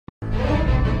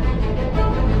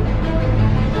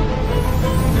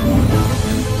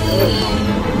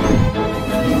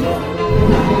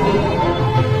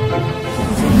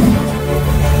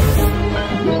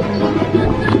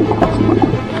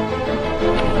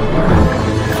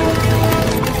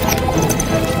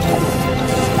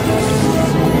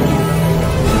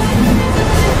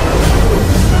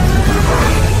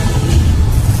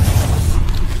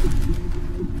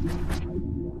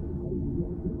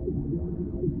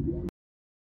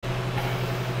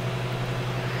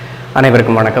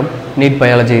அனைவருக்கும் வணக்கம். NEET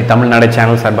biology Tamil Nadu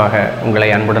channel சார்பாக உங்களை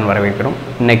அன்புடன் வரவேற்கிறோம்.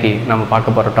 இன்றைக்கி நம்ம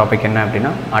பார்க்க போகிற டாபிக் என்ன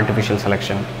அப்படின்னா ஆர்டிஃபிஷியல்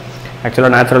செலெக்ஷன்.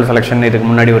 ஆக்சுவலாக நேச்சுரல் செலெக்ஷன் இதுக்கு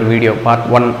முன்னாடி ஒரு வீடியோ பார்ட்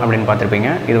 1 அப்படின்னு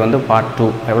பார்த்துருப்பீங்க. இது வந்து பார்ட் 2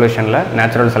 எவல்யூஷனில்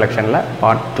நேச்சுரல் செலெக்ஷனில்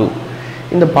பார்ட் 2.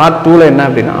 இந்த பார்ட் 2ல் என்ன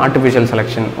அப்படின்னா ஆர்டிஃபிஷியல்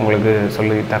செலெக்ஷன் உங்களுக்கு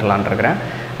சொல்லி தரலான்னு இருக்கிறேன்.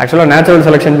 ஆக்சுவலாக நேச்சுரல்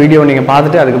செலெக்ஷன் வீடியோ நீங்கள்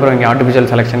பார்த்துட்டு அதுக்கப்புறம் இங்கே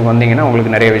ஆர்டிஃபிஷியல் செலெக்ஷனுக்கு வந்தீங்கன்னா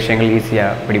உங்களுக்கு நிறைய விஷயங்கள்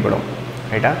ஈஸியாக பிடிபடும்.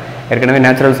 ரைட்டா? ஏற்கனவே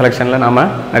நேச்சுரல் செலெக்ஷனில் நாம்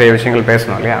நிறைய விஷயங்கள்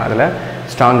பேசணும் இல்லையா? அதில்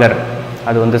ஸ்ட்ராங்கர்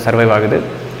அது வந்து சர்வைவ் ஆகுது,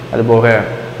 அதுபோக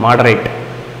மாடரேட்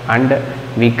அண்ட்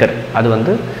வீக்கர் அது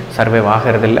வந்து சர்வைவ்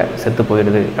ஆகிறதில்ல, செத்து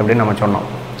போயிடுது அப்படின்னு நம்ம சொன்னோம்.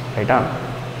 ரைட்டா?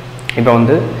 இப்போ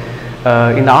வந்து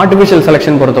இந்த ஆர்டிஃபிஷியல்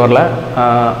செலெக்ஷன் பொறுத்தவரையில்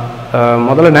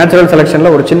முதல்ல நேச்சுரல்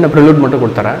செலெக்ஷனில் ஒரு சின்ன ப்ரிலூட் மட்டும்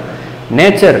கொடுத்துறேன்.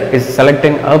 Nature is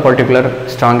selecting a particular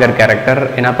stronger character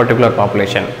in a particular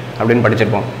population அப்படின்னு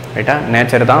படிச்சிருப்போம். ரைட்டா?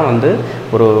 நேச்சர் தான் வந்து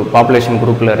ஒரு பாப்புலேஷன்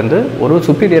குரூப்பில் இருந்து ஒரு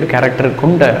சுப்பீரியர் கேரக்டர்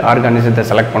கொண்ட ஆர்கானிசத்தை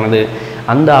செலக்ட் பண்ணுது.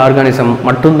 அந்த ஆர்கானிசம்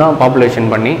மட்டும்தான்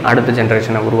பாப்புலேஷன் பண்ணி அடுத்த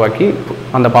ஜென்ரேஷனை உருவாக்கி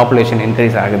அந்த பாப்புலேஷன்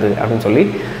இன்க்ரீஸ் ஆகுது அப்படின்னு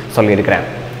சொல்லியிருக்கிறேன்.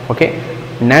 ஓகே,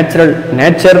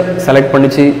 நேச்சர் செலக்ட்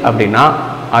பண்ணிச்சு அப்படின்னா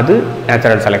அது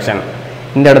நேச்சுரல் செலெக்ஷன்.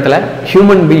 இந்த இடத்துல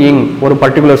ஹியூமன் பீயிங் ஒரு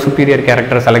பர்டிகுலர் சுப்பீரியர்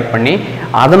கேரக்டரை செலக்ட் பண்ணி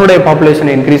அதனுடைய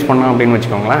பாப்புலேஷனை இன்க்ரீஸ் பண்ணோம் அப்படின்னு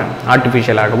வச்சுக்கோங்களேன்.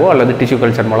 ஆர்டிஃபிஷியலாகவோ அல்லது டிஷ்யூ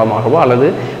கல்ச்சர் மூலமாகவோ அல்லது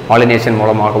பாலினேஷன்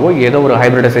மூலமாகவோ ஏதோ ஒரு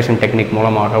ஹைப்ரிடைசேஷன் டெக்னிக்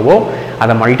மூலமாகவோ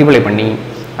அதை மல்டிப்ளை பண்ணி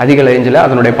அதிக ரேஞ்சில்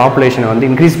அதனுடைய பாப்புலேஷனை வந்து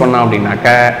இன்க்ரீஸ் பண்ணோம் அப்படின்னாக்க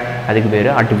அதுக்கு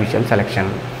பேர் ஆர்டிஃபிஷியல் செலெக்ஷன்.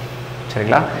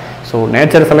 சரிங்களா? So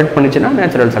nature select பண்ணிச்சுன்னா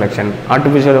natural selection.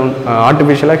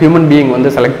 ஆர்டிஃபிஷியலாக ஹியூமன் பீயிங் வந்து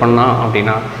செலக்ட் பண்ணால்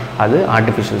அப்படின்னா அது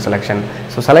ஆர்டிஃபிஷியல் செலெக்ஷன்.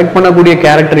 ஸோ செலக்ட் பண்ணக்கூடிய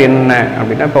கேரக்டர் என்ன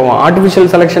அப்படின்னா இப்போ ஆர்டிஃபிஷியல்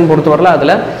செலெக்ஷன் பொறுத்தவரையில்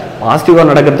அதில் பாசிட்டிவாக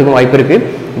நடக்கிறதுக்கும் வாய்ப்பு இருக்குது,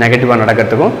 நெகட்டிவாக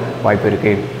நடக்கிறதுக்கும் வாய்ப்பு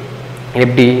இருக்குது.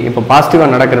 எப்படி? இப்போ பாசிட்டிவாக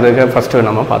நடக்கிறதுக்கு ஃபஸ்ட்டு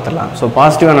நம்ம பார்த்துடலாம். ஸோ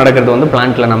பாசிட்டிவாக நடக்கிறது வந்து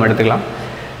பிளான்ட்டில் நம்ம எடுத்துக்கலாம்.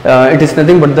 It is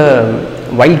nothing but the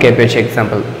wild cabbage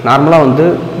example. நார்மலாக வந்து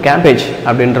கேபேஜ்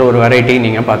அப்படின்ற ஒரு வெரைட்டி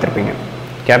நீங்கள் பார்த்துருப்பீங்க.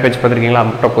 கேபேஜ் பார்த்துருக்கீங்களா?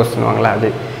 முட்டைக்கோஸ் சொல்லுவாங்களா அது.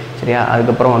 சரியா?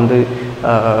 அதுக்கப்புறம் வந்து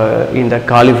இந்த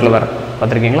காலிஃப்ளவர்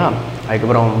பார்த்துருக்கீங்களா?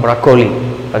 அதுக்கப்புறம் ப்ரக்கோலி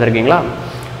பார்த்துருக்கீங்களா?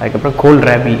 அதுக்கப்புறம் கோல்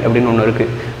ரேபி அப்படின்னு ஒன்று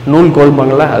இருக்குது, நூல்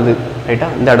கோல்பாங்களா அது. ரைட்டா?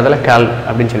 இந்த இடத்துல கால்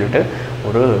அப்படின்னு சொல்லிட்டு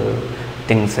ஒரு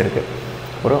திங்ஸ் இருக்குது,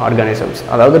 ஒரு ஆர்கானிசம்ஸ்.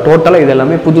 அதாவது டோட்டலாக இது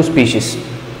எல்லாமே புது ஸ்பீஷிஸ்.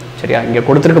 சரியா? இங்கே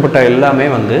கொடுத்துருக்கப்பட்ட எல்லாமே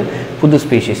வந்து புது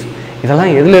ஸ்பீஷிஸ்.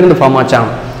 இதெல்லாம் எதுலேருந்து ஃபார்ம்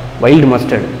ஆச்சான்? Wild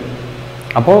mustard.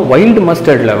 அப்போது வைல்டு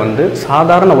மஸ்டர்டில் வந்து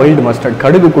சாதாரண வைல்டு மஸ்டர்ட்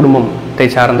கடுகு குடும்பத்தை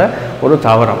சார்ந்த ஒரு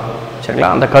தாவரம். சரிங்களா?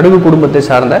 அந்த கடுகு குடும்பத்தை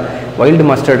சார்ந்த வைல்டு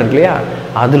மஸ்டர்ட் இருக்கு இல்லையா,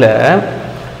 அதில்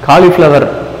காலிஃப்ளவர்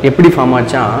எப்படி ஃபார்ம்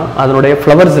ஆச்சா? அதனுடைய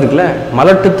ஃப்ளவர்ஸ் இருக்குல்ல,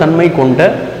 மலட்டுத்தன்மை கொண்ட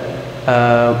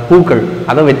பூக்கள்,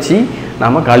 அதை வச்சு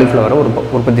நாம் காலிஃப்ளவரை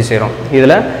உற்பத்தி செய்கிறோம்.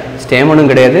 இதில்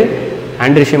ஸ்டேமனும் கிடையாது,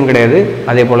 ஆண்ட்ரிஷியம் கிடையாது,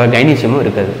 அதே போல் கைனீஷியமும்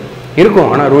இருக்காது. இருக்கும்,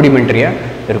 ஆனால் ரூடிமெண்ட்ரியாக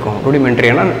இருக்கும்.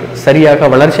 ரூடிமெண்ட்ரியானா சரியாக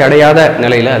வளர்ச்சி அடையாத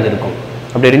நிலையில் அது இருக்கும்.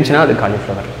 அப்படி இருந்துச்சுன்னா அது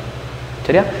காலிஃப்ளவர்.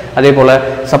 சரியா? அதே போல்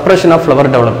suppression of flower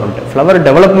development. Flower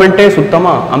டெவலப்மெண்ட்டே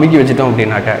சுத்தமாக அமுக்கி வச்சுட்டோம்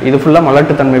அப்படின்னாக்க, இது ஃபுல்லாக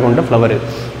மலட்டுத்தன்மை கொண்ட ஃப்ளவர்.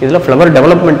 இதில் ஃப்ளவர்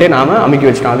டெவலப்மெண்ட்டே நாம் அமுக்கி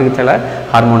வச்சிட்டோம். அதுக்கு சில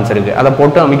ஹார்மோன்ஸ் இருக்குது, அதை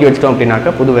போட்டு அமுக்கி வச்சிட்டோம்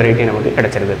அப்படின்னாக்க புது வெரைட்டி நமக்கு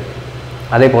கிடச்சிருது.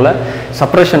 அதே போல்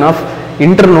சப்ரஷன் ஆஃப்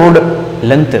இன்டர்னோடு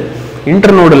லென்த்து.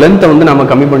 இன்டர்னோடு லென்த்தை வந்து நம்ம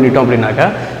கம்மி பண்ணிட்டோம் அப்படின்னாக்கா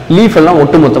லீஃப் எல்லாம்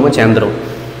ஒட்டு மொத்தமாக சேர்ந்துடும்.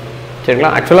 சரிங்களா?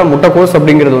 ஆக்சுவலாக முட்டைக்கோஸ்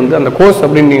அப்படிங்கிறது வந்து அந்த கோஸ்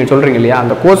அப்படின்னு நீங்கள் சொல்கிறீங்க இல்லையா,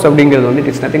 அந்த கோஸ் அப்படிங்கிறது வந்து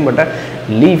இட்ஸ் நத்திங் பட்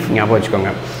லீஃப். ஞாபகம்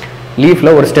வச்சுக்கோங்க.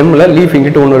 லீஃபில் ஒரு ஸ்டெம்மில் லீஃப்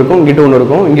இங்கிட்டு ஒன்று இருக்கும், இங்கிட்டு ஒன்று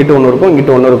இருக்கும், இங்கிட்டு ஒன்று இருக்கும்,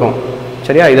 இங்கிட்டு ஒன்று இருக்கும்.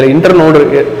 சரியா? இதில் இன்டர்னோடு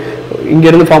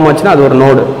இங்கேருந்து ஃபார்ம் ஆச்சுன்னா அது ஒரு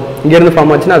நோடு, இங்கேருந்து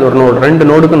ஃபார்ம் ஆச்சுன்னா அது ஒரு நோடு. ரெண்டு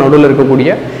நோடுக்கு நடுவில்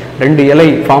இருக்கக்கூடிய ரெண்டு இலை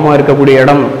ஃபார்மாக இருக்கக்கூடிய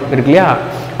இடம் இருக்கு இல்லையா,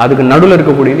 அதுக்கு நடுவில்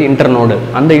இருக்கக்கூடியது இன்டர்னோடு.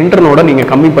 அந்த இன்டர்னோடை நீங்கள்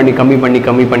கம்மி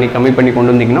பண்ணி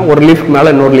கொண்டு வந்தீங்கன்னா ஒரு லீஃப்க்கு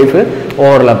மேலே இன்னொரு லீஃபு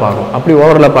ஓவர்லேப் ஆகும். அப்படி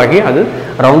ஓவர்லேப் ஆகி அது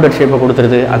ரவுண்டட் ஷேப்பை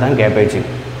கொடுத்துருது. அதுதான் கேபேஜ்.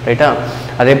 ரைட்டா?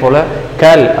 அதே போல்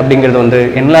கேல் அப்படிங்கிறது வந்து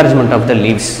என்லார்ஜ்மெண்ட் ஆஃப் த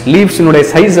லீவ்ஸினுடைய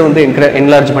சைஸை வந்து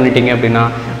என்லார்ஜ் பண்ணிட்டீங்க அப்படின்னா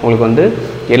உங்களுக்கு வந்து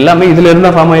எல்லாமே இதில்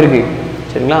இருந்தால் ஃபார்ம் ஆகிருக்கு.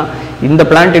 சரிங்களா? இந்த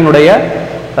பிளான்ட்டினுடைய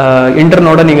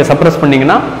இன்டர்னோட நீங்கள் சப்ரஸ்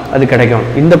பண்ணிங்கன்னா அது கிடைக்கும்.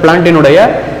 இந்த பிளான்ட்டினுடைய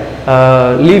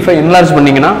லீஃபை என்லார்ஜ்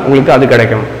பண்ணிங்கன்னா உங்களுக்கு அது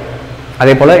கிடைக்கும்.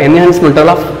 அதே போல் என்ஹான்ஸ்மெண்டல்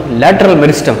ஆஃப் லேட்ரல்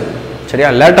மெரிஸ்டம். சரியா?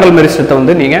 லேட்ரல் மெரிஸ்டத்தை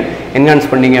வந்து நீங்கள் என்ஹான்ஸ்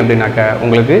பண்ணீங்க அப்படின்னாக்க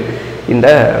உங்களுக்கு இந்த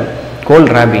கோல்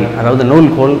ராபி, அதாவது நூல்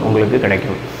கோல் உங்களுக்கு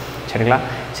கிடைக்கும். சரிங்களா?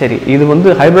 சரி, இது வந்து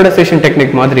ஹைப்ரிடைசேஷன்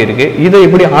டெக்னிக் மாதிரி இருக்குது. இதை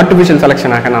எப்படி ஆர்டிஃபிஷியல்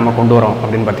செலெக்ஷனாக நம்ம கொண்டு வரோம்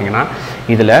அப்படின்னு பார்த்தீங்கன்னா,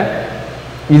 இதில்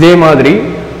இதே மாதிரி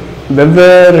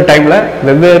வெவ்வேறு டைமில்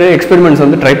வெவ்வேறு எக்ஸ்பெரிமெண்ட்ஸ்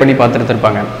வந்து ட்ரை பண்ணி பார்த்துட்டு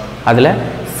இருப்பாங்க. அதில்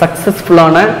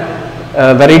சக்ஸஸ்ஃபுல்லான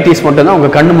வெரைட்டிஸ் மட்டும்தான்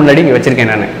உங்கள் கண்ணு முன்னாடி இங்கே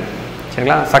வச்சுருக்கேன் நான்.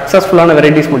 சரிங்களா? சக்ஸஸ்ஃபுல்லான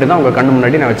வெரைட்டிஸ் மட்டும்தான் உங்கள் கண்ணு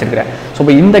முன்னாடி நான் வச்சுருக்கிறேன். ஸோ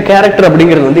இப்போ இந்த கேரக்டர்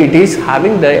அப்படிங்கிறது வந்து it is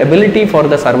having the ability for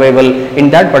the survival in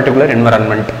that particular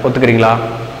environment. ஒத்துக்கிறீங்களா?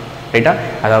 ரைட்டா?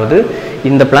 அதாவது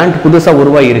இந்த பிளான்ட் புதுசாக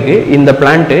உருவாகி இருக்குது. இந்த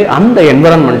பிளான்ட்டு அந்த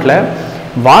என்வரான்மெண்ட்டில்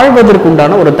வாழ்வதற்கு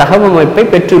உண்டான ஒரு தகவமைப்பை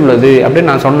பெற்றுள்ளது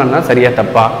அப்படின்னு நான் சொன்னேன்னா சரியா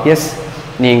தப்பா? எஸ்.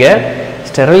 நீங்கள்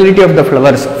ஸ்டெரிலிட்டி ஆஃப் த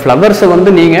ஃப்ளவர்ஸை வந்து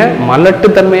நீங்கள்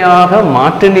மலட்டுத்தன்மையாக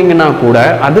மாற்றினீங்கன்னா கூட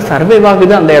அது சர்வைவ்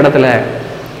ஆகுது அந்த இடத்துல.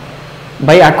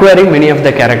 By acquiring many of the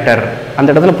character, அந்த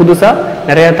இடத்துல புதுசாக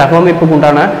நிறைய தகவமைப்புக்கு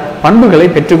உண்டான பண்புகளை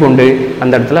பெற்றுக்கொண்டு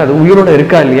அந்த இடத்துல அது உயிரோடு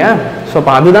இருக்கா இல்லையா? ஸோ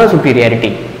அப்போ அதுதான்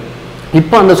சுப்பீரியாரிட்டி.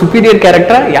 இப்போ அந்த சுப்பீரியர்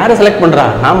கேரக்டரை யாரை செலக்ட் பண்ணுறா?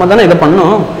 நாம தானே இதை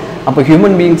பண்ணோம். அப்போ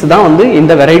ஹியூமன் பீயிங்ஸ் தான் வந்து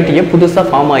இந்த வெரைட்டியை புதுசாக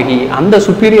ஃபார்ம் ஆகி அந்த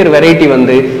சுப்பீரியர் வெரைட்டி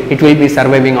வந்து it will be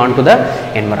surviving on to the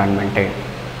environment.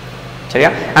 சரியா?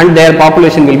 And there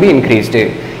population will be increased.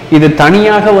 இது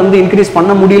தனியாக வந்து இன்க்ரீஸ்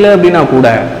பண்ண முடியல அப்படின்னா கூட,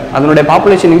 அதனுடைய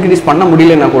பாப்புலேஷன் இன்க்ரீஸ் பண்ண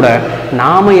முடியலன்னா கூட,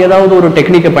 நாம் ஏதாவது ஒரு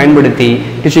டெக்னிக்கை பயன்படுத்தி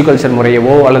டிஷ்யூ கல்ச்சர்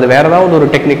முறையவோ அல்லது வேறு ஏதாவது ஒரு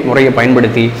டெக்னிக் முறையை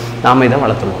பயன்படுத்தி நாம் இதை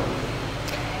வளர்த்துருவோம்.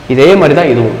 இதே மாதிரி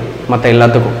தான் இதுவும் மற்ற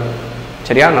எல்லாத்துக்கும்.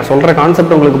 சரியா? நான் சொல்கிற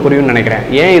கான்செப்ட் உங்களுக்கு புரியும்னு நினைக்கிறேன்.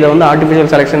 ஏன் இதை வந்து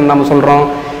ஆர்டிஃபிஷியல் செலெக்ஷன் நம்ம சொல்கிறோம்?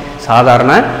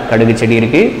 சாதாரண கடுகு செடி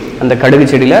இருக்குது, அந்த கடுகு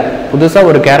செடியில் புதுசாக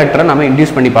ஒரு கேரக்டரை நம்ம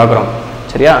இன்ட்யூஸ் பண்ணி பார்க்குறோம்.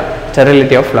 சரியா?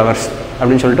 ஸ்டெரிலிட்டி ஆஃப் ஃப்ளவர்ஸ்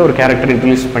அப்படின்னு சொல்லிட்டு ஒரு கேரக்டர்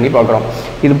இன்ட்ரடியூஸ் பண்ணி பார்க்குறோம்.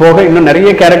 இது போக இன்னும்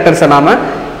நிறைய கேரக்டர்ஸை நாம்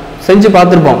செஞ்சு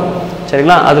பார்த்துருப்போம்.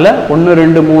 சரிங்களா? அதில் 1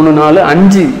 2 3 4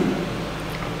 5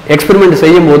 எக்ஸ்பெரிமெண்ட்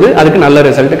செய்யும் போது அதுக்கு நல்ல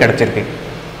ரிசல்ட் கிடச்சிருக்கு.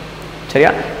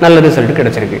 சரியா? நல்ல ரிசல்ட்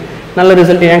கிடச்சிருக்கு. நல்ல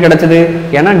ரிசல்ட் ஏன் கிடச்சிது?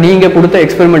 ஏன்னா நீங்கள் கொடுத்த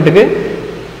எக்ஸ்பெரிமெண்ட்டுக்கு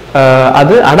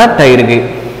அது அடாப்ட் ஆகிருக்கு.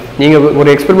 நீங்கள் ஒரு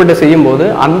எக்ஸ்பெரிமெண்ட்டை செய்யும்போது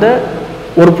அந்த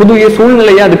ஒரு புதிய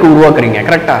சூழ்நிலையை அதுக்கு உருவாக்குறீங்க.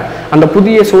 கரெக்டாக? அந்த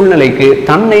புதிய சூழ்நிலைக்கு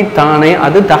தன்னை தானே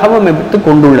அது தகவமைத்து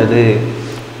கொண்டுள்ளது.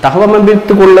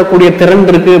 தகவமைத்து கொள்ளக்கூடிய திறன்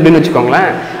இருக்குது அப்படின்னு வச்சுக்கோங்களேன்.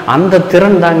 அந்த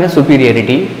திறன் தாங்க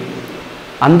சுப்பீரியாரிட்டி.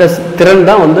 அந்த திறன்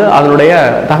தான் வந்து அதனுடைய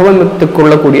தகவமைத்து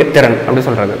கொள்ளக்கூடிய திறன் அப்படி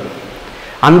சொல்கிறது.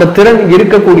 அந்த திறன்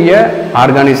இருக்கக்கூடிய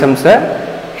ஆர்கானிசம்ஸை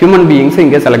ஹியூமன் பீயிங்ஸை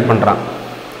இங்கே செலக்ட் பண்ணுறான்.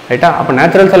 ரைட்டா? அப்போ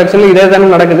நேச்சுரல் செலெக்ஷனில் இதே தானே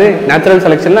நடக்குது. நேச்சுரல்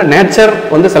செலெக்ஷனில் நேச்சர்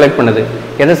வந்து செலக்ட் பண்ணுது.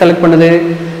 எதை செலக்ட் பண்ணுது?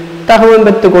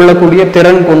 தகவமைத்து கொள்ளக்கூடிய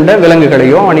திறன் கொண்ட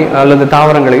விலங்குகளையோ அல்லது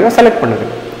தாவரங்களையோ செலக்ட் பண்ணுது.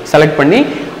 செலக்ட் பண்ணி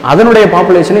அதனுடைய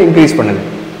பாப்புலேஷனை இன்க்ரீஸ் பண்ணுது.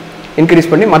 இன்க்ரீஸ்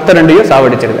பண்ணி மற்ற ரெண்டையும்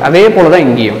சாவடிச்சிருது. அதே போல தான்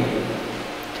இங்கேயும்.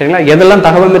 சரிங்களா? எதெல்லாம்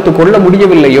தகவமைத்து கொள்ள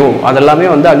முடியவில்லையோ அதெல்லாமே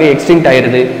வந்து அங்கே எக்ஸ்டிங்க்ட்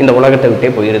ஆயிடுது, இந்த உலகத்தை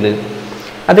விட்டே போயிடுது.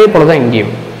 அதே போல தான்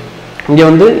இங்கேயும். இங்கே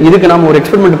வந்து இதுக்கு நாம் ஒரு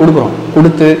எக்ஸ்பெரிமெண்ட் கொடுக்குறோம்.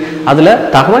 கொடுத்து அதில்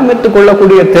தகவமைத்து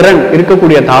கொள்ளக்கூடிய திறன்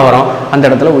இருக்கக்கூடிய தாவரம் அந்த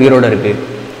இடத்துல உயிரோடு இருக்குது.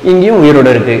 இங்கேயும் உயிரோடு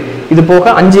இருக்குது. இது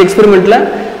போக 5 எக்ஸ்பெரிமெண்ட்டில்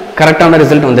கரெக்டான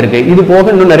ரிசல்ட் வந்திருக்கு. இது போக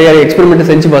இன்னும் நிறைய எக்ஸ்பெரிமெண்ட்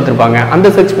செஞ்சு பார்த்துருப்பாங்க. அந்த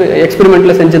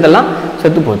எக்ஸ்பெரிமெண்ட்டில் செஞ்சதெல்லாம்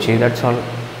செத்து போச்சு. That's all.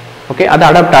 ஓகே? அது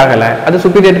அடாப்ட் ஆகலை, அது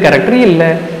சுப்பீரியர் கேரக்டர் இல்லை.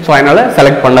 ஸோ அதனால்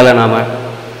செலக்ட் பண்ணலை நாம்.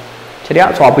 சரியா?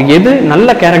 ஸோ அப்போ எது நல்ல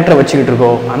கேரக்டரை வச்சுக்கிட்டு இருக்கோ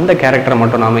அந்த கேரக்டரை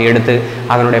மட்டும் நாம் எடுத்து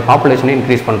அதனுடைய பாப்புலேஷனை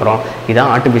இன்க்ரீஸ் பண்ணுறோம்.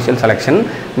 இதுதான் ஆர்டிஃபிஷியல் செலெக்ஷன்.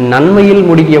 நன்மையில்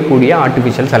முடியக்கூடிய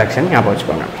ஆர்டிஃபிஷியல் செலெக்ஷன் ஞாபகம்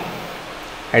வச்சுக்கோங்க.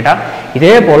 ரைட்டா?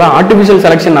 இதே போல் ஆர்டிஃபிஷியல்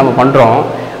செலெக்ஷன் நம்ம பண்ணுறோம்.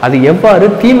 அது எவ்வாறு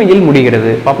தீமையில்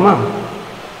முடிகிறது பார்ப்போமா?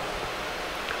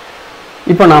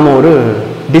 இப்போ நாம் ஒரு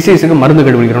டிசீஸுக்கு மருந்து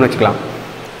கண்டுபிடிக்கிறோம்னு வச்சுக்கலாம்.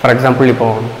 ஃபார் எக்ஸாம்பிள்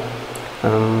இப்போது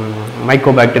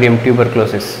மைக்ரோபாக்டீரியம்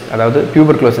டியூபர்குலோசிஸ், அதாவது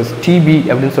டியூபர்குலோசிஸ் டிபி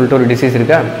அப்படின்னு சொல்லிட்டு ஒரு டிசீஸ்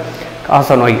இருக்கா,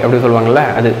 காச நோய் அப்படின்னு சொல்லுவாங்கள்ல.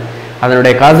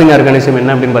 அதனுடைய காசிங் ஆர்கானிசம்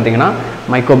என்ன அப்படின்னு பார்த்தீங்கன்னா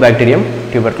மைக்ரோபாக்டீரியம்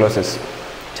டியூபர்குலோசிஸ்.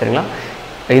 சரிங்களா?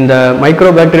 இந்த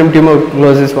மைக்ரோபாக்டீரியம்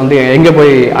டியூபர்குலோசிஸ் வந்து எங்கே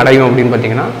போய் அடையும் அப்படின்னு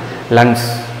பார்த்தீங்கன்னா லங்ஸ்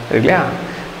இருக்கு இல்லையா?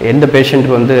 எந்த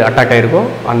பேஷண்ட்டுக்கு வந்து அட்டாக் ஆகிருக்கோ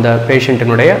அந்த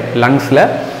பேஷண்ட்டினுடைய லங்ஸில்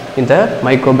இந்த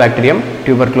மைக்ரோபாக்டீரியம்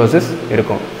டியூபர்குலோசிஸ்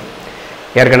இருக்கும்.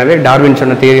 ஏற்கனவே டார்வின்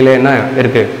சொன்ன தியரியில் என்ன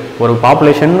இருக்குது? ஒரு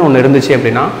பாப்புலேஷன் ஒன்று இருந்துச்சு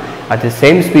அப்படின்னா அது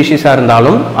சேம் ஸ்பீஷீஸாக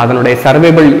இருந்தாலும் அதனுடைய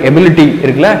சர்வைவல் எபிலிட்டி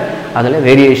இருக்குல்ல, அதில்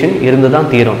வேரியேஷன் இருந்து தான்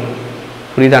தீரும்.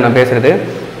 புரியுதா நான் பேசுகிறது?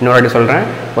 இன்னொரு வாட்டி சொல்கிறேன்.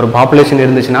 ஒரு பாப்புலேஷன்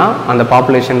இருந்துச்சுன்னா அந்த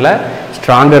பாப்புலேஷனில்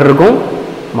ஸ்ட்ராங்கர் இருக்கும்,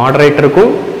 மாடரேட்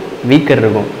இருக்கும், வீக்கர்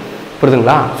இருக்கும்.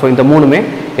 புரியுதுங்களா? ஸோ இந்த மூணுமே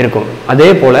இருக்கும். அதே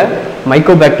போல்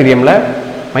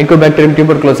மைக்ரோபாக்டீரியம்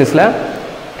டியூபர்குலோசிஸில்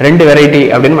 2 வெரைட்டி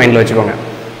அப்படின்னு மைண்டில் வச்சுக்கோங்க.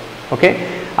 ஓகே?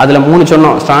 அதில் 3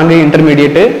 சொன்னோம். ஸ்ட்ராங்கு,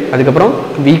 இன்டர்மீடியேட்டு, அதுக்கப்புறம்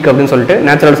வீக் அப்படின்னு சொல்லிட்டு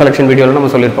நேச்சுரல் செலெக்ஷன் வீடியோவில் நம்ம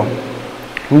சொல்லியிருப்போம்.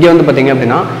 இங்கே வந்து பார்த்திங்க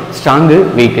அப்படின்னா ஸ்ட்ராங்கு,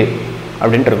 வீக்கு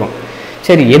அப்படின்ட்டு இருக்கும்.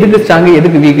 சரி, எதுக்கு ஸ்ட்ராங்கு,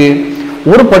 எதுக்கு வீக்கு?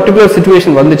 ஒரு பர்டிகுலர்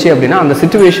சிச்சுவேஷன் வந்துச்சு அப்படின்னா அந்த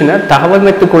சிச்சுவேஷனை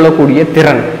தகவமைத்து கொள்ளக்கூடிய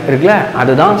திறன் இருக்குல்ல,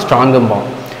 அதுதான் ஸ்ட்ராங்கும்போம்.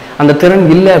 அந்த திறன்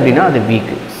இல்லை அப்படின்னா அது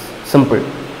வீக்கு. சிம்பிள்.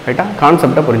 ரைட்டா?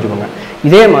 கான்செப்டை புரிஞ்சுக்கோங்க.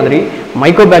 இதே மாதிரி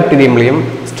மைக்ரோபாக்டீரியம்லேயும்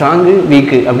ஸ்ட்ராங்கு,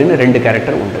 வீக்கு அப்படின்னு 2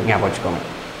 கேரக்டர் உண்டு. ஞாபகம் வச்சுக்கோங்க.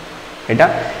 ரைட்டா?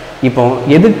 இப்போ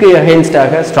எதுக்கு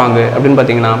அகெயின்ஸ்டாக ஸ்ட்ராங்கு அப்படின்னு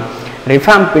பார்த்தீங்கன்னா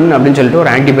ரிஃபாம்பின் அப்படின்னு சொல்லிட்டு ஒரு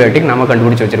ஆன்டிபயோட்டிக் நம்ம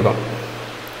கண்டுபிடிச்சி வச்சுருக்கோம்.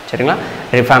 சரிங்களா?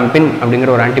 ரிஃபாம்பின் அப்படிங்கிற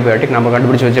ஒரு ஆன்டிபயோட்டிக் நம்ம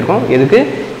கண்டுபிடிச்சி வச்சுருக்கோம். எதுக்கு?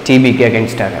 டிபிக்கு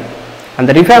அகெயின்ஸ்டாக. அந்த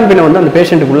ரிஃபாம்பினை வந்து அந்த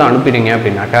பேஷண்ட்டுக்குள்ளே அனுப்பிடுங்க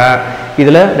அப்படின்னாக்கா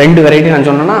இதில் 2 வெரைட்டி நான்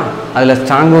சொன்னேன்னா அதில்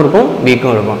ஸ்ட்ராங்கும் இருக்கும்,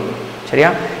 வீக்கும் இருக்கும்.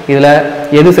 சரியா? இதில்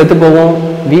எது செத்து போகும்?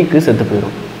 வீக்கு செத்து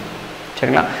போயிடும்.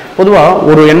 சரிங்களா? பொதுவாக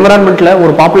ஒரு என்வரான்மெண்ட்டில்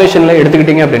ஒரு பாப்புலேஷனில்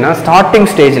எடுத்துக்கிட்டிங்க அப்படின்னா ஸ்டார்டிங்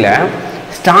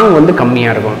ஸ்ட்ராங் வந்து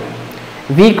கம்மியாக இருக்கும்,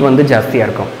 வீக் வந்து ஜாஸ்தியாக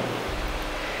இருக்கும்.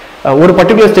 ஒரு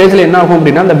பர்டிகுலர் ஸ்டேஜில் என்ன ஆகும்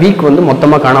அப்படின்னா அந்த வீக் வந்து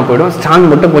மொத்தமாக காணாம போயிடும், ஸ்ட்ராங்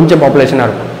மட்டும் கொஞ்சம் பாப்புலேஷனாக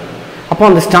இருக்கும். அப்போ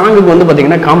அந்த ஸ்ட்ராங்குக்கு வந்து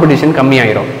பார்த்திங்கன்னா காம்படிஷன்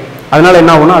கம்மியாயிரும். அதனால்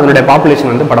என்ன ஆகும்னா அதனுடைய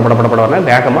பாப்புலேஷன் வந்து படப்பட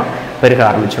வேகமாக பெருக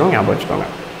ஆரம்பிச்சிடும். ஞாபகம் வச்சுக்கோங்க.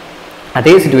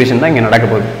 அதே சுச்சுவேஷன் தான் இங்கே நடக்க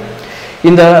போகுது.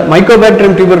 இந்த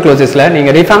மைக்ரோபாக்டீரியம் டியூபர்குலோசிஸில்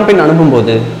நீங்கள் ரிஃபாம்பின்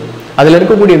அனுப்பும்போது அதில்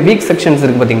இருக்கக்கூடிய வீக் செக்ஷன்ஸ்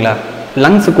இருக்குது பார்த்தீங்களா,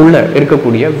 லங்ஸுக்குள்ளே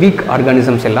இருக்கக்கூடிய வீக்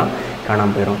ஆர்கானிசம்ஸ் எல்லாம்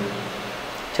காணாமல் போயிடும்.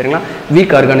 சரிங்களா,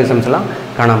 வீக் ஆர்கானிசம்ஸ் எல்லாம்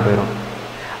காணாமல் போயிடும்.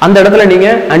 அந்த இடத்துல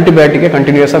நீங்கள் ஆன்டிபயோட்டிக்கை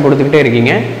கண்டினியூஸாக கொடுத்துக்கிட்டே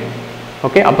இருக்கீங்க.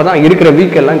 ஓகே, அப்போ தான் இருக்கிற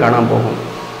வீக் எல்லாம் காணாமல் போகும்.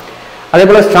 அதே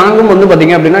போல் ஸ்ட்ராங்கும் வந்து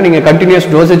பார்த்திங்க அப்படின்னா நீங்கள் கண்டினியூஸ்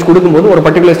டோசேஜ் கொடுக்கும்போது ஒரு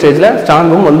பர்டிகுலர் ஸ்டேஜில்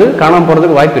ஸ்ட்ராங்கும் வந்து காணாமல்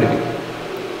போகிறதுக்கு வாய்ப்பு இருக்குது.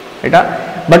 ரைட்டா,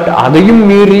 பட் அதையும்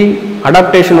மீறி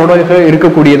அடாப்டேஷனோட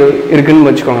இருக்கக்கூடியது இருக்குன்னு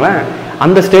வச்சுக்கோங்களேன்.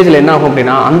 அந்த ஸ்டேஜில் என்ன ஆகும்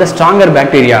அப்படின்னா அந்த ஸ்ட்ராங்கர்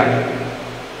பாக்டீரியா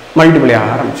மல்டிப்ளை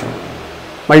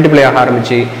ஆக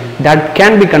ஆரம்பிச்சு that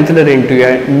can be considered into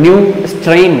a new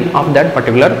strain of that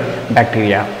particular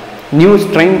bacteria, new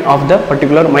strain of the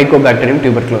particular mycobacterium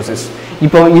tuberculosis.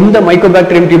 இப்போ இந்த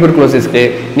மைக்கோபாக்டீரியம் டியூபர்குலோசிஸ்க்கு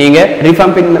நீங்கள்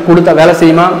ரிஃபாம்பின் கொடுத்தா வேலை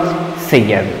செய்யுமா?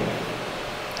 செய்யாது.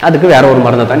 அதுக்கு வேற ஒரு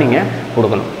மருந்தை தான் நீங்கள்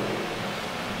கொடுக்கணும்.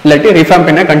 இல்லாட்டி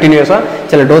ரிஃபாம்பினை கண்டினியூஸாக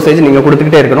சில டோசேஜ் நீங்கள்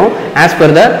கொடுத்துக்கிட்டே இருக்கணும் as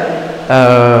per the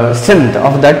strength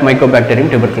of that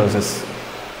Mycobacterium tuberculosis.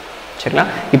 சரிங்களா,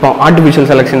 இப்போ ஆர்டிஃபிஷியல்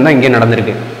செலெக்ஷன் தான் இங்கே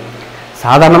நடந்திருக்கு.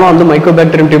 சாதாரணமாக வந்து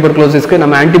மைக்ரோபாக்டீரியம் டியூபர்குலோசிஸ்க்கு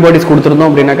நம்ம ஆன்டிபாடிஸ் கொடுத்துருந்தோம்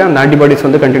அப்படின்னாக்கா அந்த ஆன்டிபாடிஸ்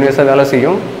வந்து கண்டினியூஸாக வேலை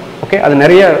செய்யும். ஓகே, அது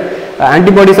நிறைய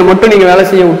ஆன்டிபாடிஸை மட்டும் நீங்கள் வேலை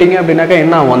செய்ய விட்டீங்க அப்படின்னாக்கா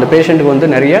என்ன ஆகும், அந்த பேஷண்ட்டுக்கு வந்து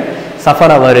நிறைய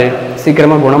சஃபர் ஆவார்,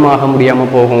 சீக்கிரமாக குணமாக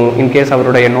முடியாமல் போகும், இன்கேஸ்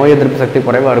அவருடைய நோய் எதிர்ப்பு சக்தி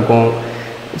குறைவாக இருக்கும்.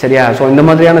 சரியா, ஸோ இந்த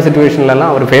மாதிரியான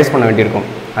சுச்சுவேஷன்லலாம் அவர் ஃபேஸ் பண்ண வேண்டியிருக்கும்.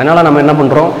 அதனால் நம்ம என்ன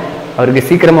பண்ணுறோம், அவருக்கு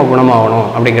சீக்கிரமாக குணமாகணும்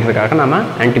அப்படிங்கிறதுக்காக நம்ம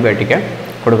ஆன்டிபயோட்டிக்கை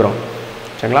கொடுக்குறோம்.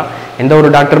 சரிங்களா, எந்த ஒரு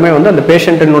டாக்டருமே வந்து அந்த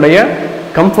பேஷண்ட்டினுடைய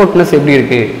கம்ஃபர்ட்னஸ் எப்படி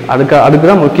இருக்குது அதுக்கு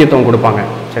தான் முக்கியத்துவம் கொடுப்பாங்க.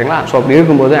 சரிங்களா, ஸோ அப்படி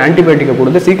இருக்கும்போது ஆன்டிபயோட்டிக்கை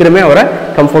கொடுத்து சீக்கிரமே அவரை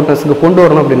கம்ஃபர்ட்னஸ்க்கு கொண்டு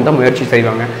வரணும் அப்படின்னு தான் முயற்சி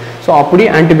செய்வாங்க. ஸோ அப்படி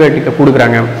ஆன்டிபயோட்டிக்கை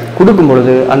கொடுக்குறாங்க.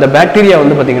 கொடுக்கும்பொழுது அந்த பாக்டீரியா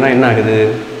வந்து பார்த்திங்கன்னா என்ன ஆகுது,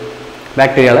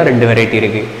 பாக்டீரியாவில் 2 வெரைட்டி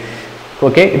இருக்குது.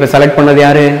 ஓகே, இப்போ செலக்ட் பண்ணது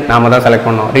யார்? நாம் தான் செலக்ட்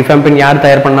பண்ணோம். ரிஃபாம்பின் யார்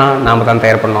தயார் பண்ணால்? நாம் தான்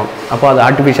தயார் பண்ணோம். அப்போ அது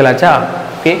ஆர்டிஃபிஷியல் ஆச்சா?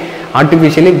 Okay,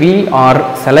 artificially we are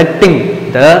selecting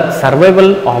the survival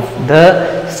of the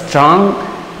strong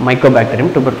mycobacterium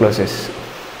tuberculosis.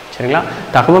 சரிங்களா,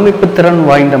 தகவமைப்பு திறன்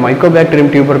வாய்ந்த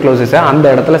மைக்கோபாக்டீரியம் டியூபர்குலோசிஸை அந்த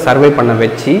இடத்துல சர்வை பண்ண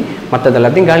வச்சு மற்றது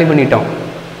எல்லாத்தையும் காலி பண்ணிட்டோம்.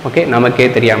 ஓகே, நமக்கே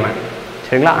தெரியாமல்.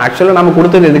 சரிங்களா, ஆக்சுவலாக நம்ம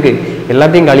கொடுத்தது எதுக்கு,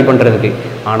 எல்லாத்தையும் காலி பண்ணுறதுக்கு.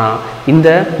 ஆனால் இந்த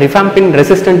ரிஃபாம்பின்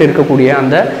ரெசிஸ்டன்ட் இருக்கக்கூடிய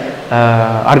அந்த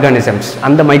ஆர்கானிசம்ஸ்,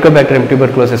 அந்த மைக்கோபாக்டீரியம்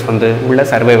டியூபர்குலோசிஸ் வந்து உள்ள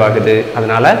சர்வைவ் ஆகுது.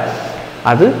 அதனால்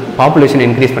அது பாப்புலேஷன்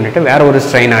இன்க்ரீஸ் பண்ணிவிட்டு வேற ஒரு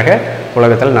ஸ்ட்ரெயினாக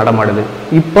உலகத்தில் நடமாடுது.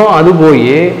 இப்போ அது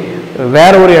போய்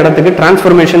வேற ஒரு இடத்துக்கு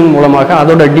டிரான்ஸ்ஃபர்மேஷன் மூலமாக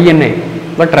அதோட டிஎன்ஏ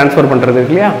ட்ரான்ஸ்ஃபர் பண்ணுறது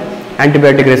இருக்கு இல்லையா,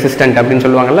 ஆன்டிபயோட்டிக் ரெசிஸ்டன்ட் அப்படின்னு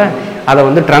சொல்லுவாங்கள்ல, அதை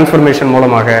வந்து டிரான்ஸ்ஃபர்மேஷன்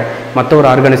மூலமாக மற்ற ஒரு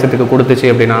ஆர்கானிசத்துக்கு கொடுத்துச்சு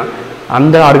அப்படின்னா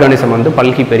அந்த ஆர்கானிசம் வந்து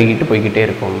பல்கி பெருகிட்டு போய்கிட்டே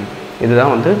இருக்கும்.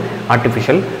 இதுதான் வந்து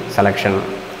ஆர்டிஃபிஷியல் செலெக்ஷன்.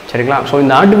 சரிங்களா, ஸோ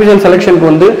இந்த ஆர்டிஃபிஷியல்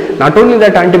செலெக்ஷனுக்கு வந்து not only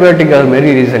that antibiotic are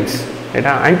many reasons.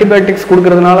 ரைட்டா, ஆன்டிபயோட்டிக்ஸ்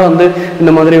கொடுக்கறதுனால வந்து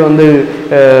இந்த மாதிரி வந்து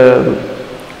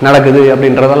நடக்குது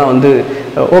அப்படின்றதெல்லாம் வந்து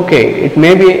okay, it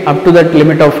may be up to that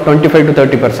limit of 25 to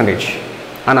 30%.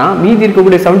 ஆனால் மீதி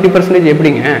இருக்கக்கூடிய 70%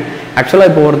 எப்படிங்க? ஆக்சுவலாக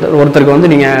இப்போ ஒருத்தருக்கு வந்து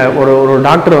நீங்கள் ஒரு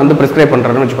டாக்டர் வந்து ப்ரிஸ்கிரைப்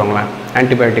பண்ணுறாருன்னு வச்சுக்கோங்களேன்,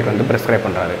 ஆன்டிபயோட்டிக் வந்து ப்ரிஸ்கிரைப்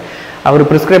பண்ணுறாரு. அவர்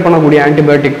ப்ரிஸ்கிரைப் பண்ணக்கூடிய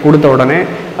ஆன்டிபயோட்டிக் கொடுத்த உடனே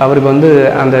அவருக்கு வந்து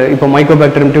அந்த இப்போ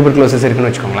மைக்கோபாக்டீரியம் டியூபர்குலோசிஸ்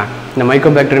இருக்குன்னு வச்சுக்கோங்களேன். இந்த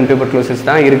மைக்கோபாக்டீரியம் டியூபர்குலோசிஸ்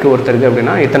தான் இருக்குது ஒருத்தருக்கு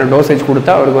அப்படின்னா இத்தனை டோசேஜ்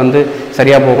கொடுத்தா அவருக்கு வந்து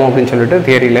சரியாக போகும் அப்படின்னு சொல்லிட்டு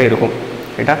தியரியில் இருக்கும்.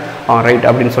 ரைட்டா, ரைட்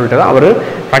அப்படின்னு சொல்லிட்டு தான் அவர்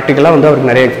ப்ராக்டிக்கலாக வந்து அவருக்கு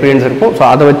நிறைய எக்ஸ்பீரியன்ஸ் இருக்கும். ஸோ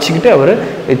அதை வச்சுக்கிட்டு அவர்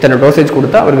இத்தனை டோசேஜ்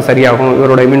கொடுத்தா அவருக்கு சரியாகும்,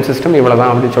 இவரோட இம்யூன் சிஸ்டம் இவ்வளோ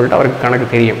தான் அப்படின்னு சொல்லிட்டு அவருக்கு கணக்கு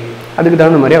தெரியும். அதுக்கு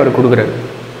தகுந்த மாதிரி அவர் கொடுக்குறாரு.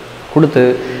 கொடுத்து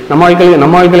நம்ம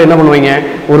ஆட்கள் என்ன பண்ணுவாங்க,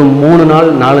 ஒரு 3 நாள்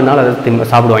 4 நாள் அதை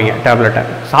சாப்பிடுவாங்க. டேப்லெட்டை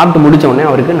சாப்பிட்டு முடித்த உடனே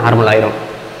அவருக்கு நார்மல் ஆயிரும்.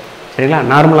 சரிங்களா,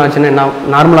 நார்மல் ஆச்சுன்னா என்ன,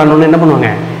 நார்மலானோடனே என்ன பண்ணுவாங்க,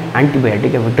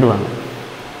 ஆன்டிபயோட்டிக்கை விட்டுருவாங்க.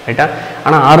 ரைட்டா,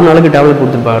 ஆனால் 6 நாளுக்கு டேப்லெட்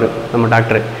கொடுத்துருப்பாரு நம்ம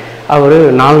டாக்டர். அவர்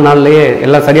 4 நாள்லேயே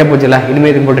எல்லாம் சரியாக போச்சுல,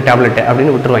 இனிமேல் இதுக்கு போட்டு டேப்லெட்டு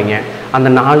அப்படின்னு விட்டுருவாங்க.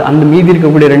 அந்த மீதி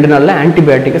இருக்கக்கூடிய 2 நாளில்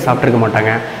ஆன்டிபயோட்டிக்கை சாப்பிட்ருக்க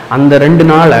மாட்டாங்க. அந்த 2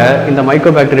 நாளை இந்த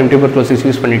மைக்கோபாக்டீரியம் டியூபர்குலோசிஸ்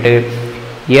யூஸ் பண்ணிவிட்டு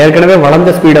ஏற்கனவே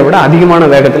வளர்ந்த ஸ்பீடை விட அதிகமான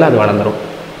வேகத்தில் அது வளர்ந்துடும்.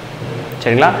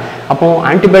 சரிங்களா, அப்போது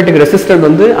ஆன்டிபயோட்டிக் ரெசிஸ்டன்ட்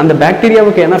வந்து அந்த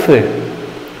பாக்டீரியாவுக்கு எனஃப்.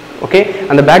 ஓகே,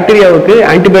 அந்த பாக்டீரியாவுக்கு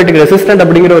ஆன்டிபயோட்டிக் ரெசிஸ்டன்ட்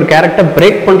அப்படிங்கிற ஒரு கேரக்டர்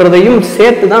பிரேக் பண்ணுறதையும்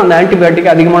சேர்த்து தான் அந்த ஆன்டிபயோட்டிக்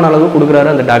அதிகமான அளவு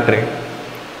கொடுக்குறாரு அந்த டாக்டரு.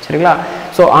 சரிங்களா,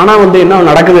 ஸோ ஆனால் வந்து என்ன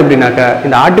நடக்குது அப்படின்னாக்கா,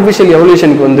 இந்த ஆர்டிஃபிஷியல்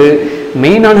எவல்யூஷனுக்கு வந்து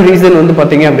மெயினான ரீசன் வந்து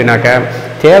பார்த்தீங்க அப்படின்னாக்கா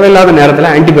தேவையில்லாத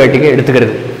நேரத்தில் ஆன்டிபயோட்டிக்கை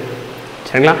எடுத்துக்கிறது.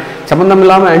 சரிங்களா, சம்மந்தம்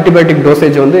இல்லாமல் ஆன்டிபயோட்டிக்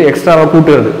டோசேஜ் வந்து எக்ஸ்ட்ராவாக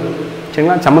கூட்டுறது.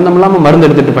 சரிங்களா, சம்மந்தம் இல்லாமல் மருந்து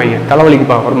எடுத்துகிட்டு இருப்பாங்க,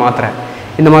 தலைவலிக்குப்பா ஒரு மாத்திரை,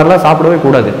 இந்த மாதிரிலாம் சாப்பிடவே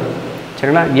கூடாது.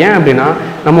 சரிங்களா? ஏன் அப்படின்னா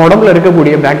நம்ம உடம்புல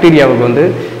இருக்கக்கூடிய பாக்டீரியாவுக்கு வந்து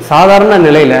சாதாரண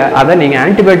நிலையில் அதை நீங்கள்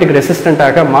ஆன்டிபயோட்டிக்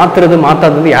ரெசிஸ்டண்ட்டாக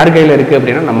மாற்றாதது யார் கையில் இருக்குது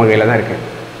அப்படின்னா நம்ம கையில் தான் இருக்குது.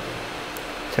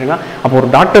 சரிங்களா? அப்போ ஒரு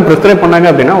டாக்டர் ப்ரிஸ்கிரைப் பண்ணாங்க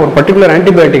அப்படின்னா ஒரு பர்டிகுலர்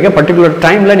ஆன்டிபயோட்டிக்கை பர்டிகுலர்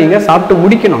டைமில் நீங்கள் சாப்பிட்டு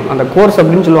முடிக்கணும். அந்த கோர்ஸ்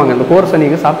அப்படின்னு சொல்லுவாங்க, அந்த கோர்ஸை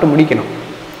நீங்கள் சாப்பிட்டு முடிக்கணும்.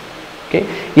 ஓகே,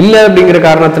 இல்லை அப்படிங்கிற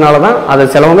காரணத்தினால தான் அதை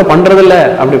சிலவங்க பண்ணுறதில்ல,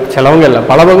 அப்படி சிலவங்க இல்லை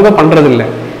பலவங்க பண்ணுறதில்லை.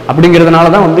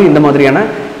 அப்படிங்கிறதுனால தான் வந்து இந்த மாதிரியான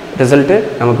ரிசல்ட்டு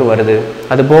நமக்கு வருது.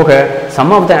 அது போக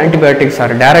some of the antibiotics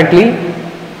R directly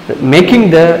making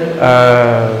the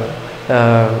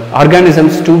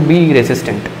organisms to be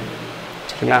resistant.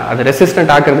 சரிங்களா? அது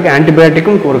ரெசிஸ்டன்ட் ஆக்கிறதுக்கு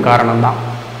ஆன்டிபயோட்டிக்கும் ஒரு காரணம் தான்.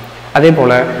 அதே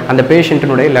போல் அந்த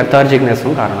பேஷண்ட்டினுடைய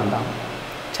லெத்தார்ஜிக்னஸும் காரணம் தான்.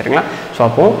 சரிங்களா? ஸோ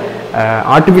அப்போது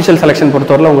ஆர்டிஃபிஷியல் செலெக்ஷன்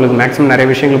பொறுத்தவரை உங்களுக்கு மேக்ஸிமம் நிறைய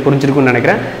விஷயங்கள் புரிஞ்சிருக்குன்னு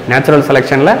நினைக்கிறேன். Natural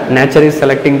செலெக்ஷனில் nature is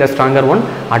selecting the stronger one,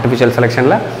 artificial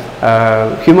செலெக்ஷனில்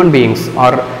human beings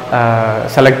are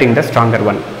selecting the stronger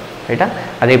one. ரைட்டா?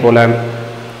 அதே போல்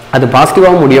அது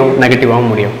பாசிட்டிவாகவும் முடியும்,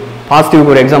 நெகட்டிவாகவும் முடியும்.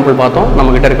 பாசிட்டிவ்க்கு ஒரு எக்ஸாம்பிள் பார்த்தோம்,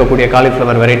 நம்மக்கிட்ட இருக்கக்கூடிய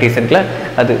காலிஃப்ளவர் வெரைட்டிஸ் இருக்குல்ல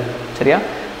அது. சரியா?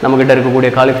 நம்மக்கிட்ட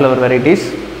இருக்கக்கூடிய காலிஃப்ளவர் வெரைட்டிஸ்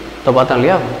இப்போ பார்த்தோம்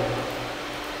இல்லையா,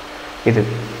 இது.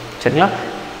 சரிங்களா?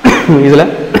 இதில்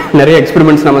நிறைய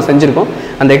எக்ஸ்பெரிமெண்ட்ஸ் நம்ம செஞ்சுருக்கோம்.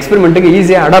 அந்த எக்ஸ்பெரிமெண்ட்டுக்கு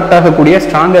ஈஸியாக அடாப்ட் ஆகக்கூடிய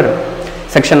ஸ்ட்ராங்கர்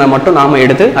செக்ஷனை மட்டும் நாம்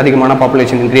எடுத்து அதிகமான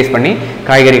பாப்புலேஷன் இன்க்ரீஸ் பண்ணி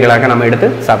காய்கறிகளாக நம்ம எடுத்து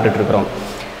சாப்பிட்டுட்ருக்குறோம்.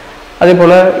 அதே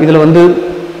போல் இதில் வந்து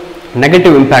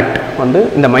நெகட்டிவ் இம்பேக்ட் வந்து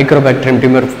இந்த மைக்ரோபாக்டீரியம்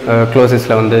டியூமர்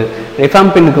க்ளோசிஸில் வந்து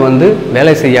ரிஃபாம்பினுக்கு வந்து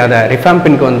வேலை செய்யாத,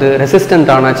 ரிஃபாம்பினுக்கு வந்து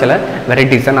ரெசிஸ்டண்ட்டான சில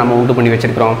வெரைட்டிஸை நம்ம உண்டு பண்ணி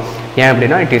வச்சுருக்கிறோம். ஏன்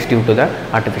அப்படின்னா it is due to the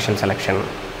artificial selection.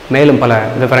 மேலும் பல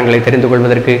விவரங்களை தெரிந்து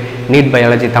கொள்வதற்கு நீட்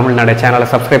பயாலஜி தமிழ்நாடு சேனலை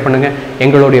சப்ஸ்கிரைப் பண்ணுங்கள்.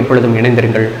 எங்களோடு எப்பொழுதும்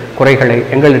இணைந்திருங்கள். குறைகளை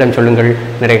எங்களிடம் சொல்லுங்கள்,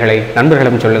 நிறைகளை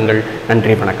நண்பர்களிடம் சொல்லுங்கள்.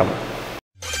 நன்றி, வணக்கம்.